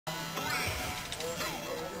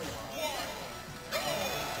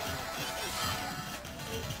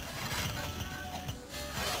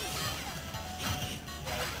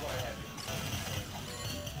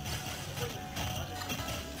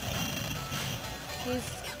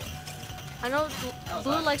I know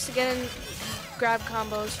Blue likes to get in grab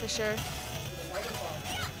combos for sure.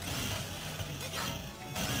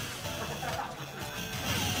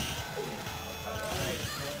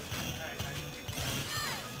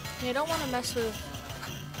 You don't want to mess with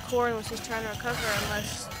Corrin when she's trying to recover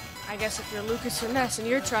unless, I guess if you're Lucas or Ness and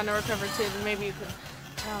you're trying to recover too, then maybe you could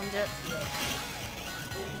challenge it.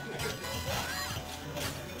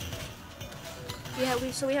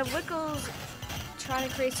 Yeah, so we have Wickles trying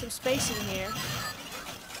to create some spacing here.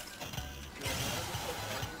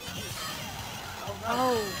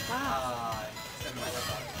 Oh, wow.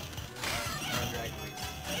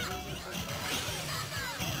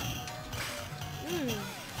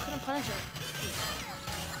 Couldn't punish it.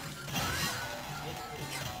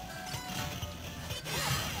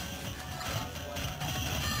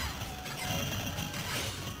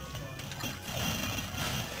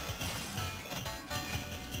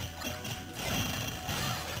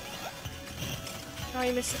 Oh,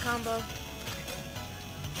 you missed the combo.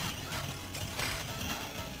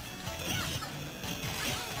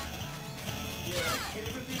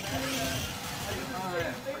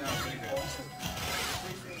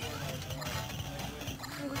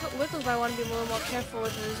 Wickles might want to be a little more careful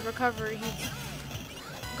with his recovery. He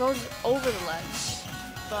goes over the ledge,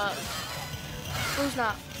 but Blue's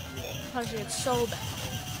not punching it so bad.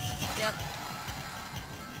 Yep.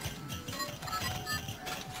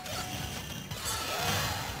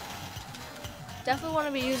 Definitely want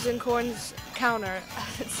to be using Corrin's counter.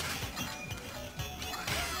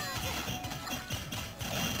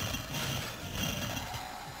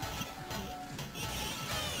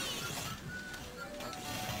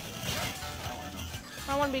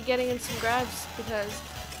 I want to be getting in some grabs because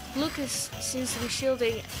Lucas seems to be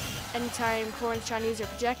shielding anytime Corrin's trying to use her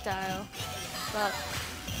projectile, but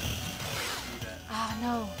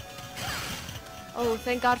no. Oh,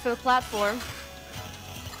 thank God for the platform.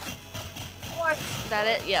 What? Is that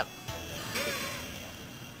it? Yep.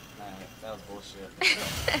 Nah, that was bullshit.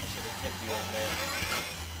 Should've hit you over there.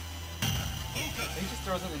 He just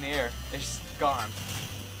throws it in the air. It's just gone.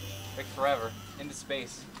 Like forever. Into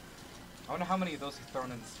space. I wonder how many of those he's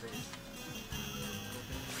thrown into space.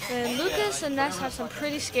 And Lucas and Ness have some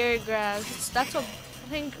pretty scary grabs. That's what I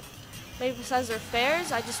think, maybe besides their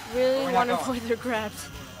fairs, I just really want to avoid their grabs.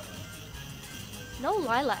 No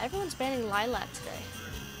Lilat. Everyone's banning Lilat today.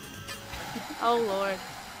 Oh Lord.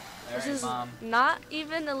 This is not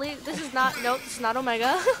even Elite. This is not, nope, this is not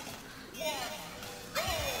Omega.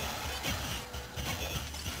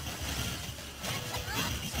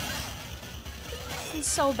 This is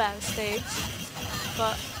so bad stage.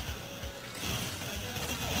 But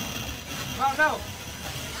Oh no!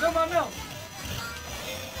 No, no!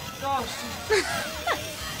 Oh shit.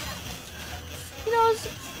 you know, I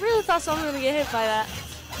really thought someone was gonna get hit by that.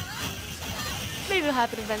 Maybe it'll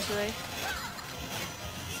happen eventually.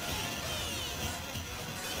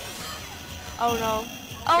 Oh no.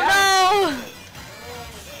 Oh no!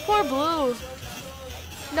 Poor Blue.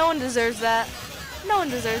 No one deserves that. No one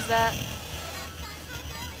deserves that.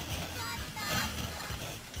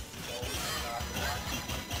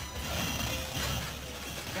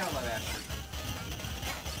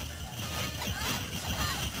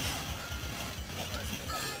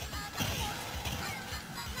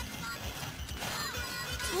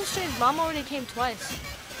 It's a little strange. Mom already came twice.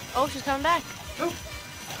 Oh, she's coming back. Go,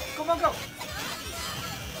 go, go!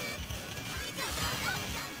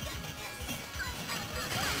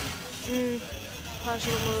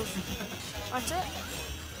 Punishable move. That's it.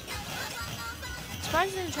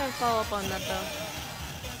 Surprised they didn't try to follow up on that though.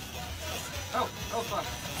 Oh, fuck.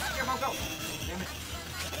 Come on, go! Damn it.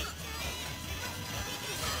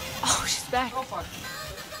 Oh, she's back. Oh, fuck.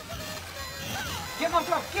 Get him,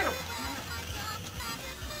 go! Get him!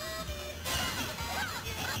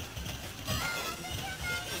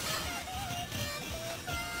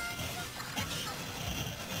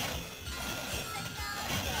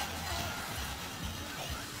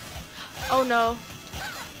 Oh no.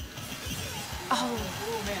 Oh.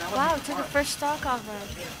 Wow, took her first stock off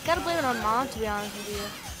her. Gotta blame it on Mom, to be honest with you.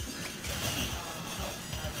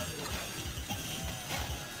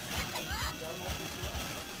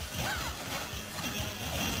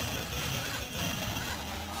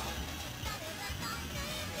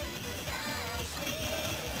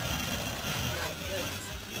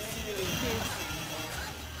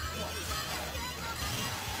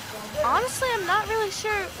 Honestly, I'm not really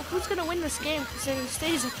sure who's gonna win this game considering the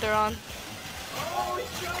stage that they're on.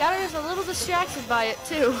 Gatter is a little distracted by it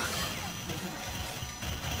too.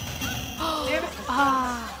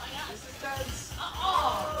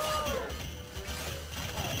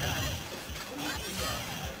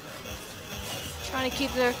 Trying to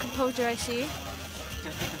keep their composure, I see.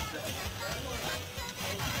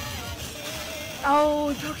 Oh,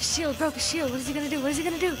 he broke his shield, broke his shield. What is he gonna do? What is he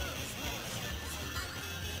gonna do?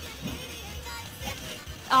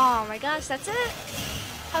 Oh my gosh, that's it?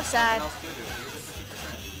 How sad.